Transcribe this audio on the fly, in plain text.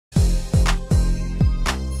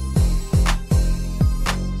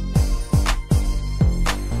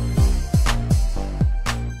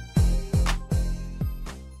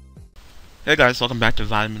Hey guys, welcome back to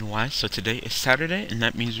Vitamin Y. So today is Saturday, and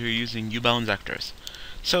that means we're using Yubel Inzektors.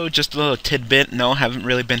 So just a little tidbit, no, haven't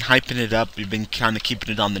really been hyping it up, we've been kind of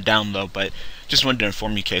keeping it on the down low, but just wanted to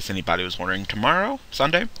inform you in case anybody was wondering. Tomorrow,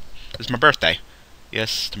 Sunday, is my birthday.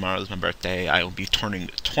 Yes, tomorrow is my birthday, I will be turning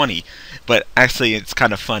 20, but actually it's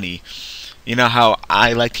kind of funny. You know how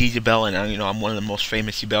I like to use Yubel, and I'm one of the most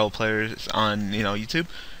famous Yubel players on, YouTube?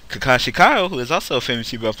 Kakashi Kyle, who is also a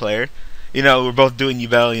famous Yubel player, we're both doing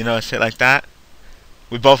Yubel, shit like that.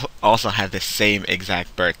 We both also have the same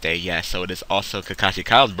exact birthday, yeah, so it is also Kakashi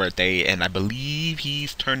Kyle's birthday, and I believe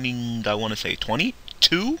he's turning, I want to say, 22?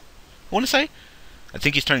 I want to say? I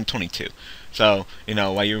think he's turning 22. So,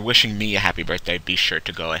 while you're wishing me a happy birthday, be sure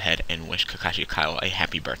to go ahead and wish Kakashi Kyle a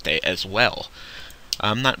happy birthday as well.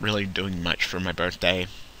 I'm not really doing much for my birthday.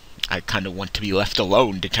 I kind of want to be left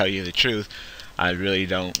alone, to tell you the truth. I really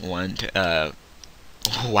don't want,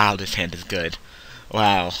 wow, this hand is good.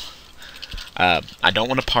 Wow. I don't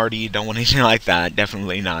want to party, don't want anything like that,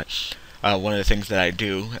 definitely not. One of the things that I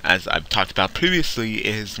do, as I've talked about previously,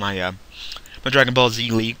 is my Dragon Ball Z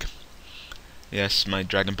League. Yes, my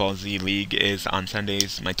Dragon Ball Z League is on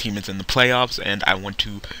Sundays. My team is in the playoffs, and I want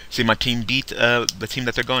to see my team beat the team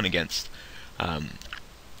that they're going against.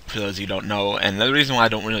 For those of you who don't know, and the reason why I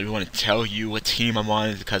don't really want to tell you what team I'm on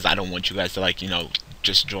is because I don't want you guys to,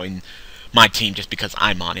 just join my team just because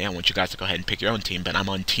I'm on it. I want you guys to go ahead and pick your own team, but I'm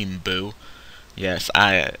on Team Boo. Yes,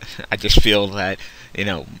 I just feel that,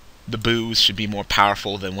 the Boos should be more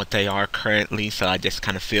powerful than what they are currently, so I just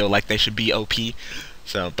kind of feel like they should be OP.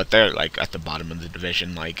 So, but they're, at the bottom of the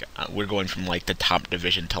division. We're going from, the top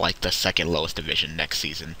division to, the second lowest division next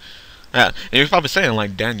season. And you're probably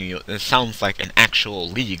saying, Daniel, it sounds like an actual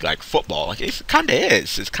league, like football. It kinda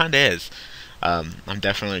is. It kinda is. I'm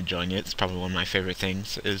definitely enjoying it. It's probably one of my favorite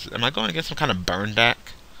things. Am I going against some kind of burn deck?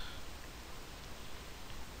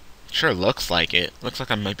 Sure looks like it. Looks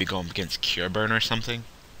like I might be going against Cure Burn or something.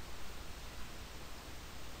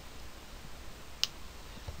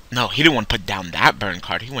 No, he didn't want to put down that burn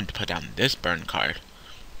card. He wanted to put down this burn card.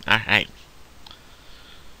 Alright.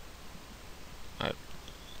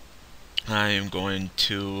 I am going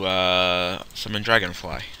to summon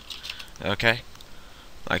Dragonfly. Okay?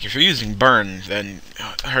 If you're using burn, then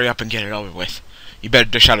hurry up and get it over with. You better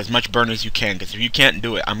dish out as much burn as you can, because if you can't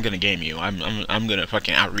do it, I'm gonna game you. I'm gonna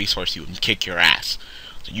fucking out-resource you and kick your ass.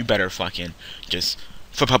 So you better fucking just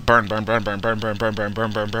flip up burn, burn, burn, burn, burn, burn, burn, burn,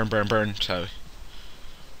 burn, burn, burn, burn, burn. So,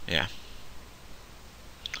 yeah.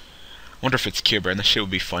 Wonder if it's Cure Burn. That shit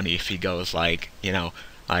would be funny if he goes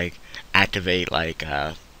activate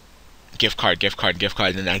gift card, gift card, gift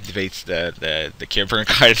card, and then activates the Cure Burn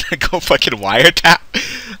card and go fucking wiretap.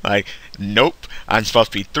 Nope. I'm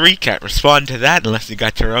supposed to be 3, can't respond to that unless you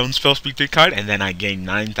got your own supposed to be 3 card, and then I gain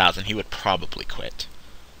 9,000. He would probably quit.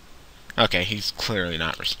 Okay, he's clearly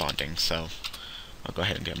not responding, so I'll go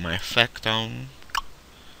ahead and get my effect on.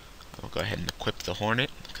 I'll go ahead and equip the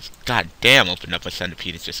Hornet, because goddamn, opened up a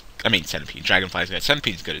Centipede. It's just, Centipede. Dragonfly's good.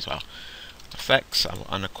 Centipede's good as well. Effects, I will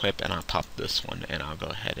unequip, and I'll pop this one, and I'll go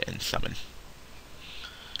ahead and summon.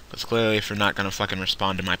 Because clearly, if you're not going to fucking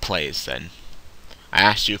respond to my plays, then I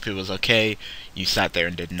asked you if it was okay, you sat there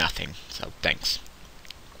and did nothing, so thanks.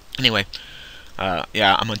 Anyway,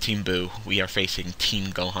 yeah, I'm on Team Boo. We are facing Team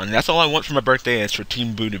Gohan. And that's all I want for my birthday, is for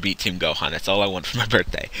Team Boo to beat Team Gohan. That's all I want for my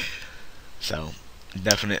birthday. So,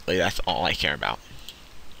 definitely, that's all I care about.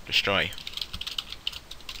 Destroy.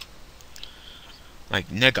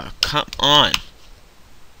 Nigga, come on.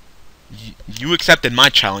 You accepted my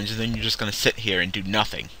challenge, and then you're just gonna sit here and do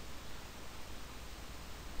nothing.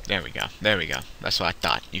 There we go. There we go. That's what I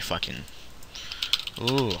thought. You fucking...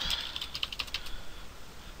 Ooh.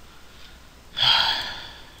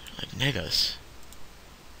 Niggas.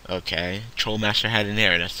 Okay. Trollmaster had an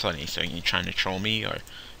error. That's funny. So you trying to troll me, or...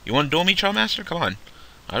 You want to duel me, Trollmaster? Come on.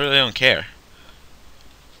 I really don't care.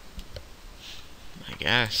 I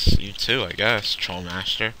guess. You too, I guess.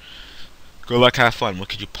 Trollmaster. Good luck, have fun. What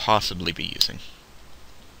could you possibly be using?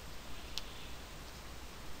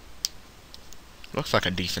 Looks like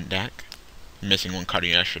a decent deck. Missing one card in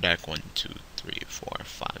your extra deck. 1, 2, 3, 4,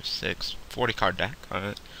 5, 6. 40 card deck.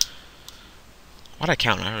 Alright. What'd I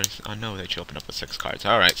count? I know that you opened up with 6 cards.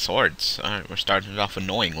 Alright, swords. Alright, we're starting it off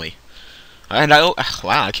annoyingly. And wow,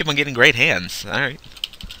 I keep on getting great hands. Alright.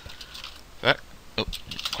 Oh,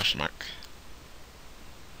 question mark.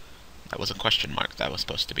 That was a question mark. That was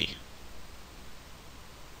supposed to be.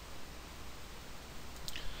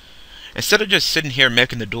 Instead of just sitting here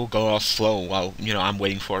making the duel go all slow while, I'm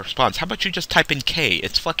waiting for a response, how about you just type in K?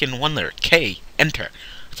 It's fucking one letter. K. Enter.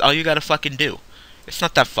 That's all you gotta fucking do. It's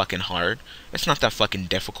not that fucking hard. It's not that fucking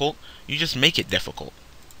difficult. You just make it difficult.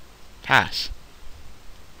 Pass.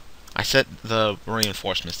 I set the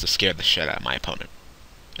reinforcements to scare the shit out of my opponent.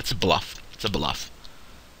 It's a bluff. It's a bluff.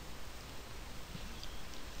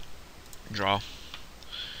 Draw.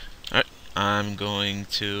 Alright, I'm going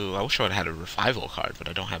to... I wish I would have had a revival card, but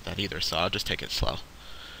I don't have that either, so I'll just take it slow.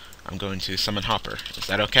 I'm going to summon Hopper. Is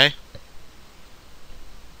that okay?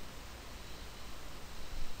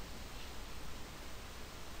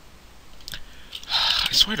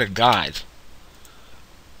 I swear to God.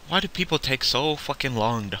 Why do people take so fucking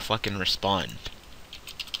long to fucking respond?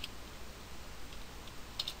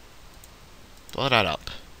 Blow that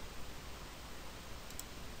up.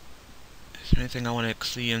 Is there anything I want to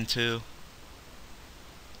see into?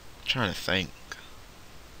 I'm trying to think.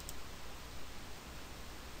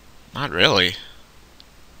 Not really.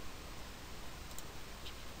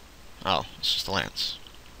 Oh, it's just a lance.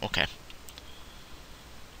 Okay.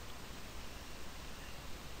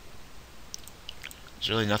 There's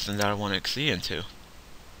really nothing that I want to see into.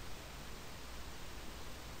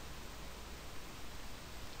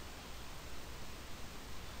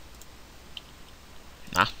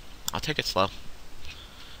 Nah, I'll take it slow.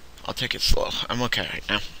 I'll take it slow. I'm okay right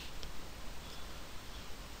now.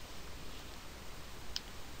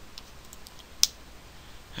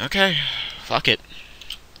 Okay, fuck it.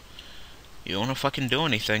 You don't wanna fucking do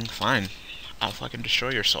anything, fine. I'll fucking destroy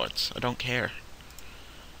your swords. I don't care.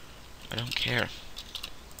 I don't care.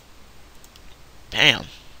 Bam!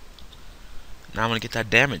 Now I'm gonna get that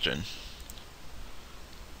damage in.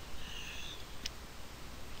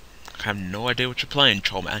 I have no idea what you're playing,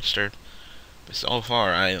 Trollmaster. But so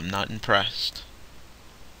far, I am not impressed.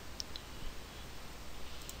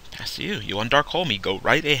 Pass to you. You want Dark Hole me? Go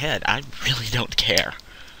right ahead. I really don't care.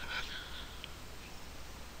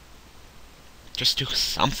 Just do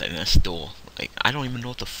something in this duel. Like, I don't even know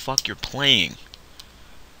what the fuck you're playing.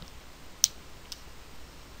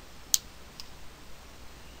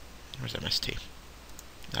 Where's MST?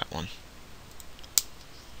 That one.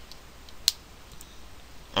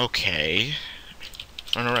 Okay.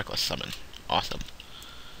 On a reckless summon. Awesome.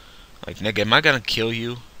 Like, nigga, am I gonna kill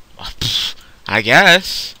you? Oh, pff, I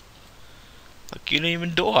guess. Like, you didn't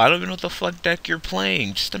even do it. I don't even know what the fuck deck you're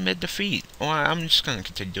playing. Just a mid-defeat. Well, I'm just gonna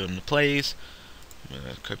continue doing the plays. I'm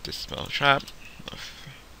gonna equip this spell trap.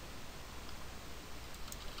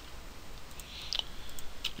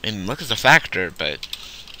 I mean, luck is a factor, but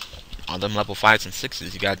all them level 5s and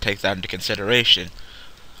 6s, you gotta take that into consideration.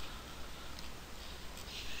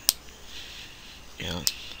 Yeah.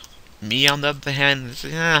 Me, on the other hand,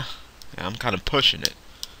 yeah, I'm kind of pushing it.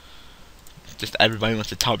 Just everybody wants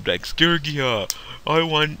to top deck Skirgia. I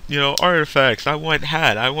want, you know, artifacts. I want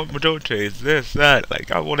hat. I want Madotes. This, that.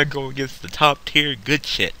 Like, I want to go against the top tier good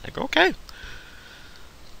shit. Like, okay.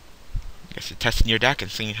 I guess you're testing your deck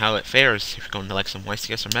and seeing how it fares. If you're going to like some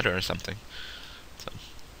YCS or meta or something. So.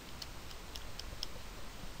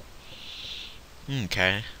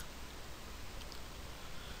 Okay.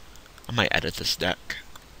 I might edit this deck.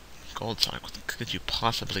 Gold Sark. What could you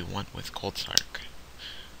possibly want with Gold Sark?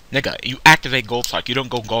 Nigga, you activate Gold Sark. You don't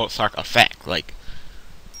go Gold Sark effect. Like,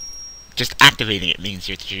 just activating it means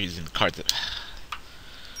you're using the cards that...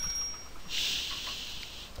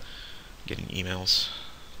 Getting emails.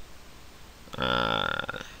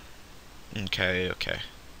 Okay.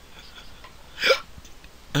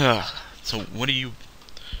 So, what are you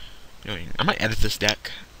doing? I might edit this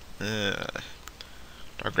deck.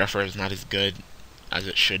 Dark Grepher is not as good as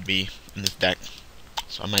it should be in this deck.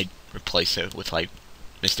 So I might replace it with, like,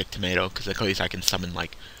 Mystic Tomato, because at least I can summon,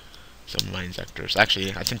 like, some of my Inzektors.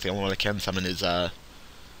 Actually, I think the only one I can summon is, never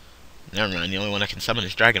mind, the only one I can summon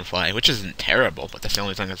is Dragonfly, which isn't terrible, but that's the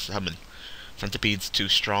only thing I can summon. Centipede's too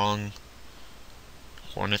strong.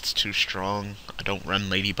 Hornet's too strong. I don't run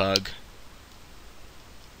Ladybug.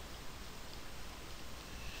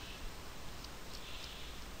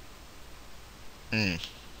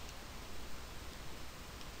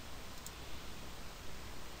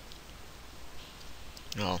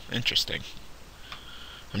 Oh, interesting.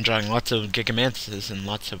 I'm drawing lots of Gigamances and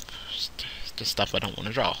lots of stuff I don't want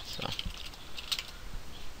to draw, so...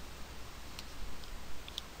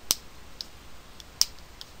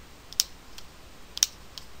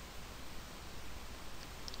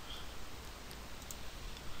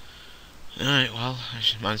 Alright, well,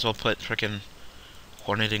 might as well put frickin'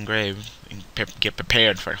 Hornet Engrave and get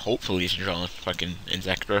prepared for hopefully to draw a fucking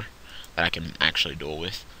Inzektor that I can actually duel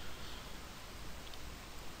with.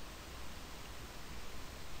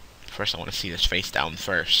 First, I want to see this face down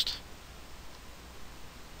first.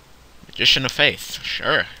 Magician of Faith,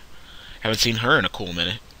 sure. Haven't seen her in a cool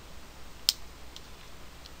minute.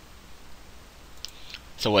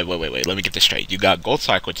 So wait. Let me get this straight. You got Gold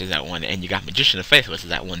Sark, which is at 1, and you got Magician of Faith, which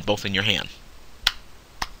is at 1, both in your hand.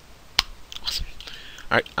 Awesome.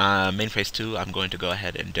 Alright, main phase 2, I'm going to go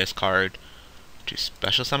ahead and discard to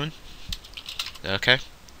special summon. Okay.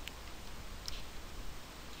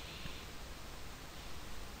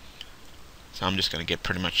 So I'm just going to get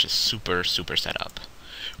pretty much just super set up.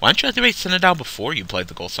 Why don't you activate Synodal before you play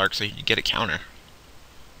the Gold Sark so you get a counter?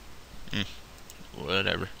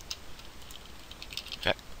 Whatever.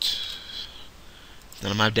 Effect. It's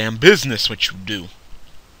none of my damn business what you do.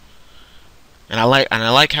 And I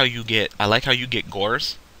like how you get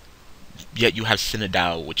Gores, yet you have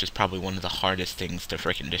Synodal, which is probably one of the hardest things to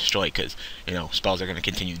freaking destroy, because, you know, spells are going to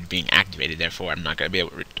continue being activated, therefore I'm not going to be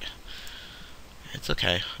able to... It's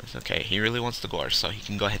okay. It's okay. He really wants the Gores, so he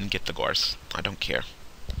can go ahead and get the Gores. I don't care.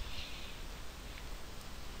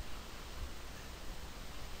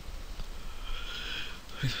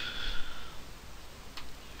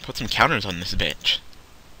 Put some counters on this bitch.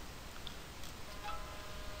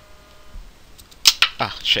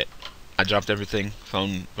 Ah, shit. I dropped everything.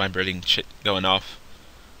 Phone vibrating, shit going off.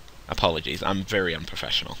 Apologies. I'm very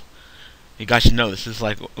unprofessional. You guys should know this is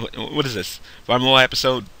like... What is this? Final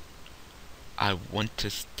episode... I want to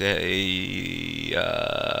stay...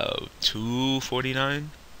 249?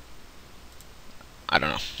 I don't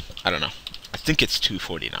know. I think it's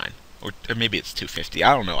 249. Or maybe it's 250.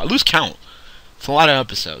 I don't know. I lose count. It's a lot of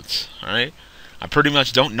episodes, alright? I pretty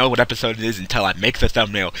much don't know what episode it is until I make the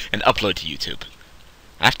thumbnail and upload to YouTube.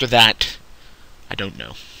 After that, I don't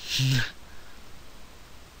know.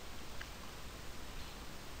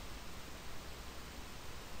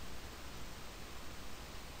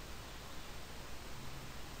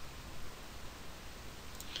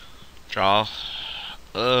 Draw.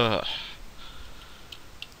 Ugh.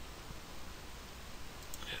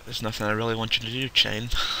 There's nothing I really want you to do, Chain.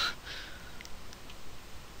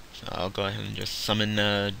 So I'll go ahead and just summon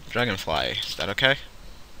Dragonfly. Is that okay?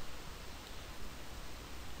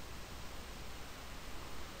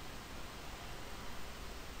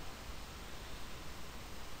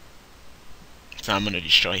 So I'm going to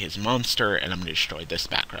destroy his monster, and I'm going to destroy this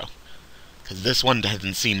back row. Because this one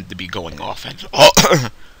doesn't seem to be going off at all.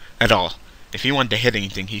 At all. If he wanted to hit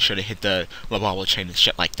anything, he should have hit the Labala chain and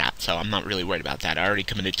shit like that. So I'm not really worried about that. I already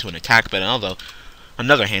committed to an attack, but although, on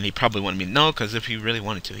the other hand, he probably wanted me to know, because if he really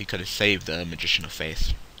wanted to, he could have saved the Magician of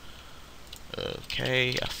Faith. Okay,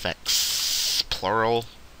 effects, plural.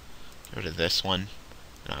 Get rid of this one.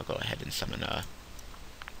 And I'll go ahead and summon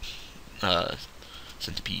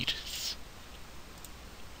Centipede.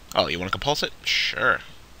 Oh, you want to compulse it? Sure.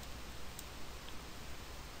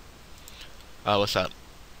 What's up?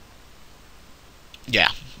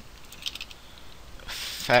 Yeah.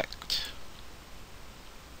 Effect.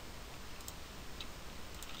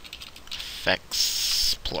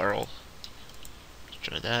 Effects, plural.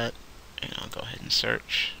 Try that. And I'll go ahead and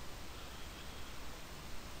search.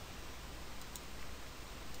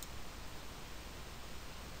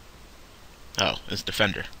 Oh, it's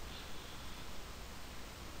Defender.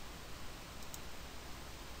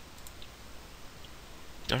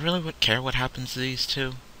 Do I really care what happens to these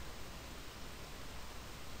two?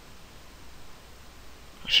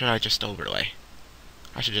 Or should I just overlay?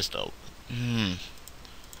 I should just We'll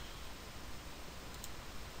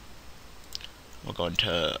go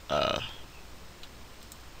into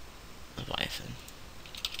Leviathan.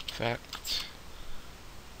 Effect.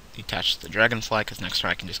 Detach the Dragonfly, because next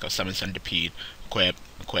turn I can just go summon Centipede, equip,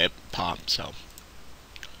 pop, so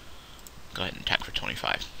go ahead and attack for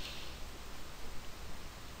 25.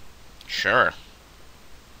 Sure.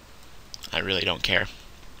 I really don't care.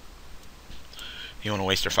 You want to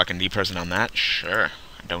waste your fucking D-person on that? Sure.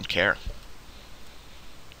 I don't care.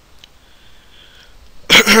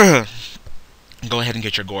 Go ahead and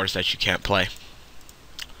get your Gores that you can't play.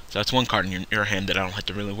 So that's one card in your hand that I don't have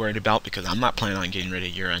to really worry about, because I'm not planning on getting rid of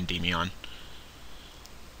your Endymion.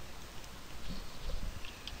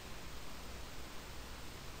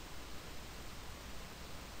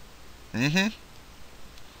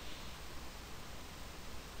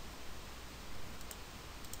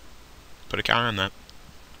 Put a counter on that.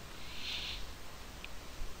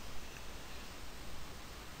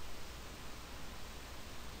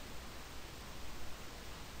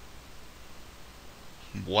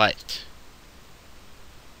 What?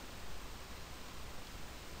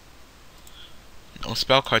 No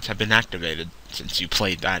spell cards have been activated since you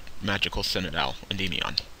played that Magical Citadel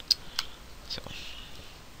Endymion. So.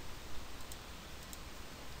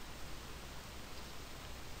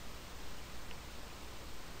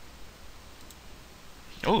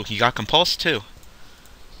 Oh, you got Compulse too.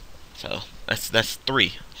 So that's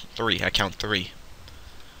three. I count 3.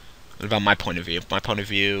 What about my point of view? My point of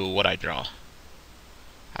view, what I draw.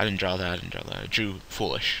 I didn't draw that, I drew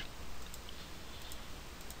foolish.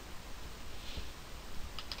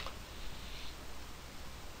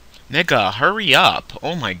 Nigga, hurry up!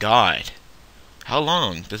 Oh my god. How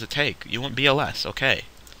long does it take? You want BLS, okay.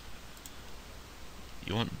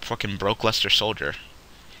 You want fucking Broke Lester Soldier.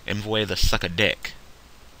 Envoy the suck a dick.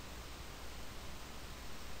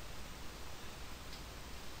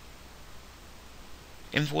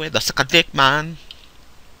 Envoy the suck a dick, man.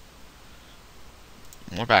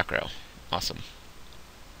 More back row. Awesome.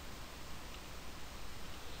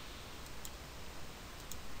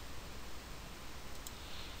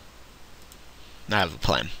 Now I have a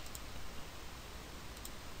plan.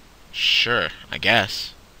 Sure, I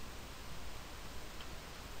guess.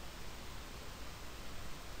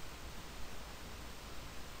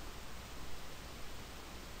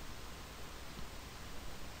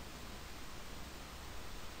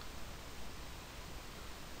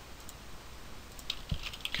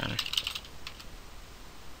 Counter.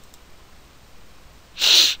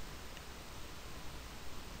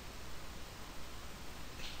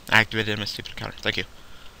 Activated my stupid counter. Thank you.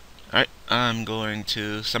 Alright, I'm going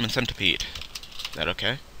to summon Centipede. Is that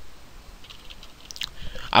okay?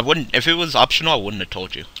 I wouldn't, if it was optional, I wouldn't have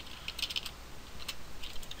told you.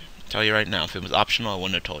 Tell you right now, if it was optional, I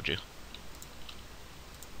wouldn't have told you.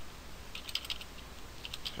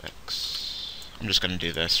 I'm just gonna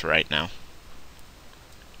do this right now.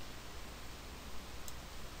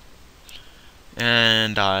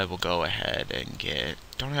 And I will go ahead and get...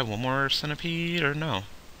 Don't I have one more Centipede, or no?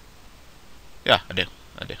 Yeah, I do.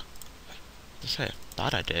 Just say, I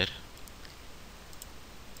thought I did.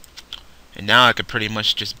 And now I could pretty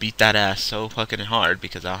much just beat that ass so fucking hard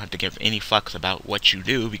because I don't have to give any fucks about what you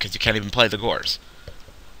do because you can't even play the Gores.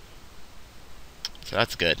 So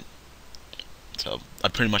that's good. So I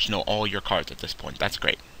pretty much know all your cards at this point. That's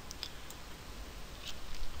great.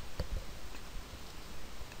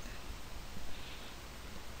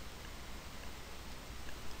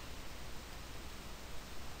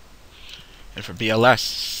 And for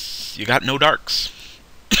BLS, you got no darks.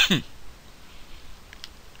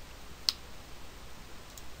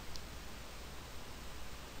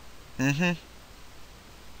 Mm-hmm.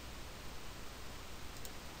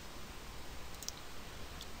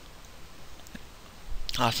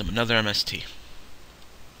 Awesome, another MST.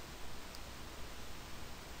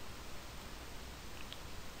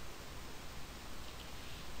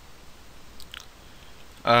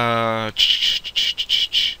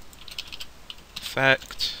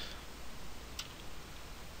 Effect.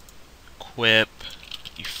 Equip.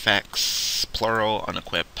 Effects. Plural.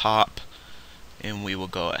 Unequip. Pop. And we will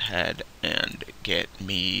go ahead and get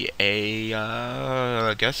me a,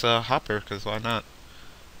 I guess a hopper, because why not?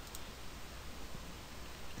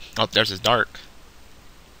 Oh, there's his dark.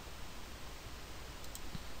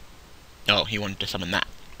 Oh, he wanted to summon that.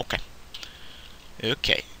 Okay.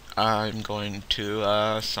 Okay. I'm going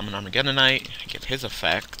to summon Armageddonite, get his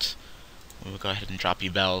effect. We'll go ahead and drop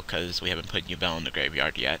Yubel, because we haven't put Yubel in the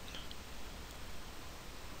graveyard yet.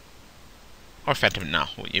 Or Phantom, no,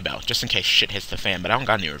 Yubel, just in case shit hits the fan, but I don't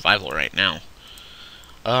got any revival right now.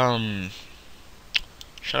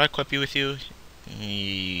 Should I equip you with you?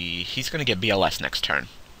 He's gonna get BLS next turn.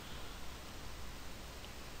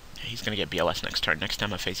 He's gonna get BLS next turn. Next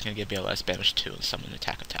time I face, he's gonna get BLS, banish 2, and summon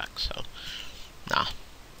attack, so... Nah.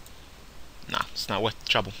 Nah, it's not worth the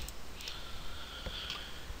trouble.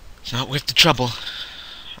 It's not worth the trouble.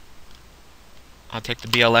 I'll take the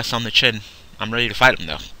BLS on the chin. I'm ready to fight him,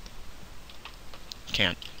 though.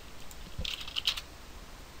 Can't.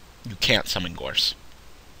 You can't summon Gores.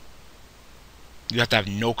 You have to have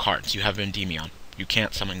no cards. You have Endymion. You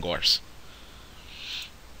can't summon Gores.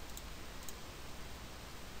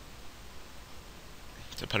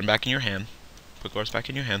 So put him back in your hand. Put Gores back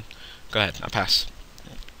in your hand. Go ahead. I pass.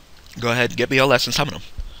 Go ahead, get BLS and summon him.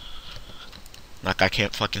 Like I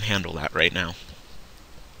can't fucking handle that right now.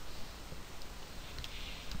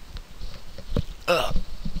 Ugh.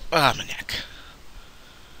 Ah, my neck.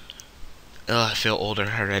 Ugh, I feel older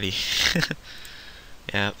already.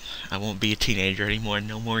 Yeah, I won't be a teenager anymore.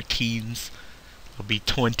 No more teens. I'll be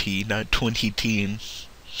 20, not 20 teens.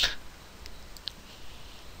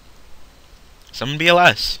 Summon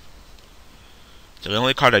BLS. So the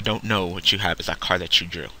only card I don't know what you have is that card that you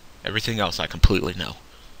drew. Everything else I completely know.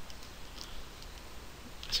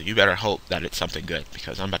 So you better hope that it's something good,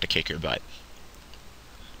 because I'm about to kick your butt.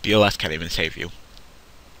 BLS can't even save you.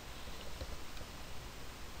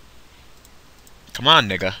 Come on,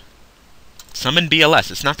 nigga. Summon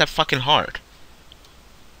BLS. It's not that fucking hard.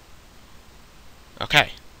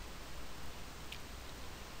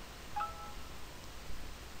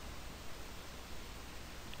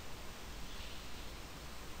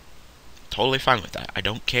 Totally fine with that. I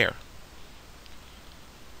don't care.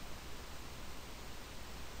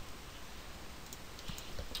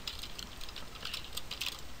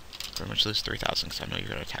 Pretty much lose 3,000 because I know you're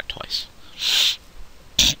going to attack twice.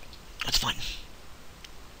 That's fine.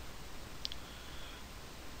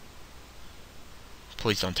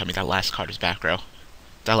 Please don't tell me that last card is back row.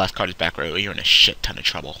 If that last card is back row, you're in a shit ton of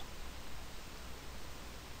trouble.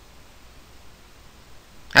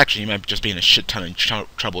 Actually, you might just be in a shit ton of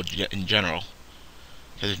trouble in general.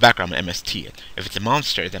 Because it's background MST. If it's a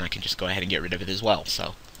monster, then I can just go ahead and get rid of it as well,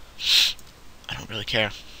 so I don't really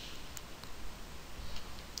care.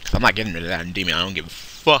 Because I'm not getting rid of that Endymion. I don't give a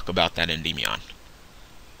fuck about that Endymion.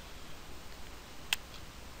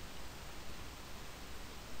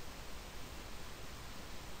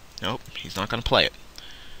 Nope, he's not gonna play it.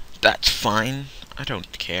 That's fine. I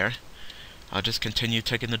don't care. I'll just continue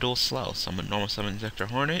taking the duel slow. Summon normal summon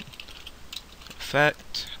Inzektor Hornet.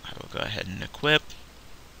 Effect. I will go ahead and equip.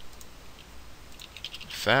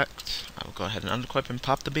 Effect. I will go ahead and unequip and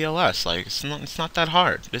pop the BLS. Like it's not that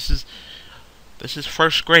hard. This is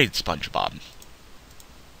first grade SpongeBob.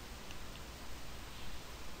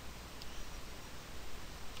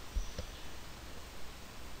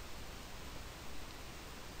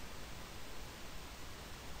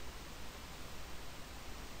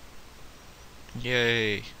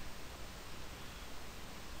 Yay.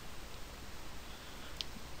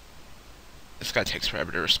 This guy takes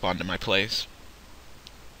forever to respond to my plays.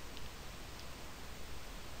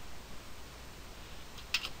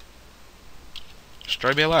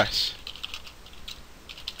 Destroy BLS.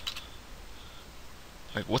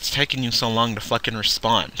 Like, what's taking you so long to fucking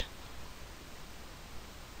respond?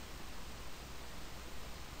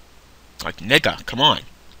 Like, nigga, come on.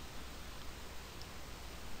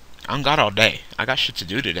 I don't got all day. I got shit to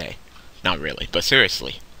do today. Not really, but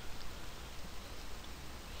seriously.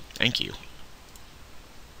 Thank you.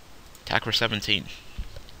 Attack for 17.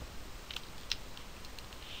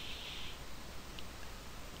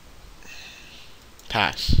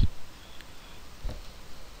 Pass.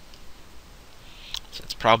 So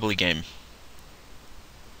it's probably game.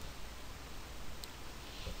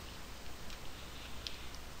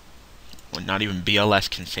 When not even BLS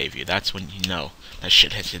can save you, that's when you know that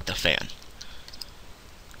shit has hit the fan.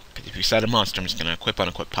 Because if you set a monster, I'm just gonna equip,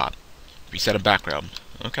 unequip, pop. If you set a background,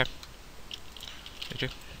 okay. Did you?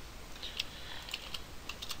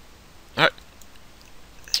 Alright.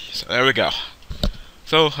 So there we go.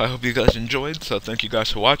 So I hope you guys enjoyed. So thank you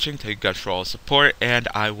guys for watching. Thank you guys for all the support. And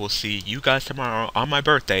I will see you guys tomorrow on my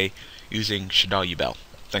birthday using Shadoll Yubel.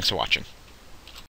 Thanks for watching.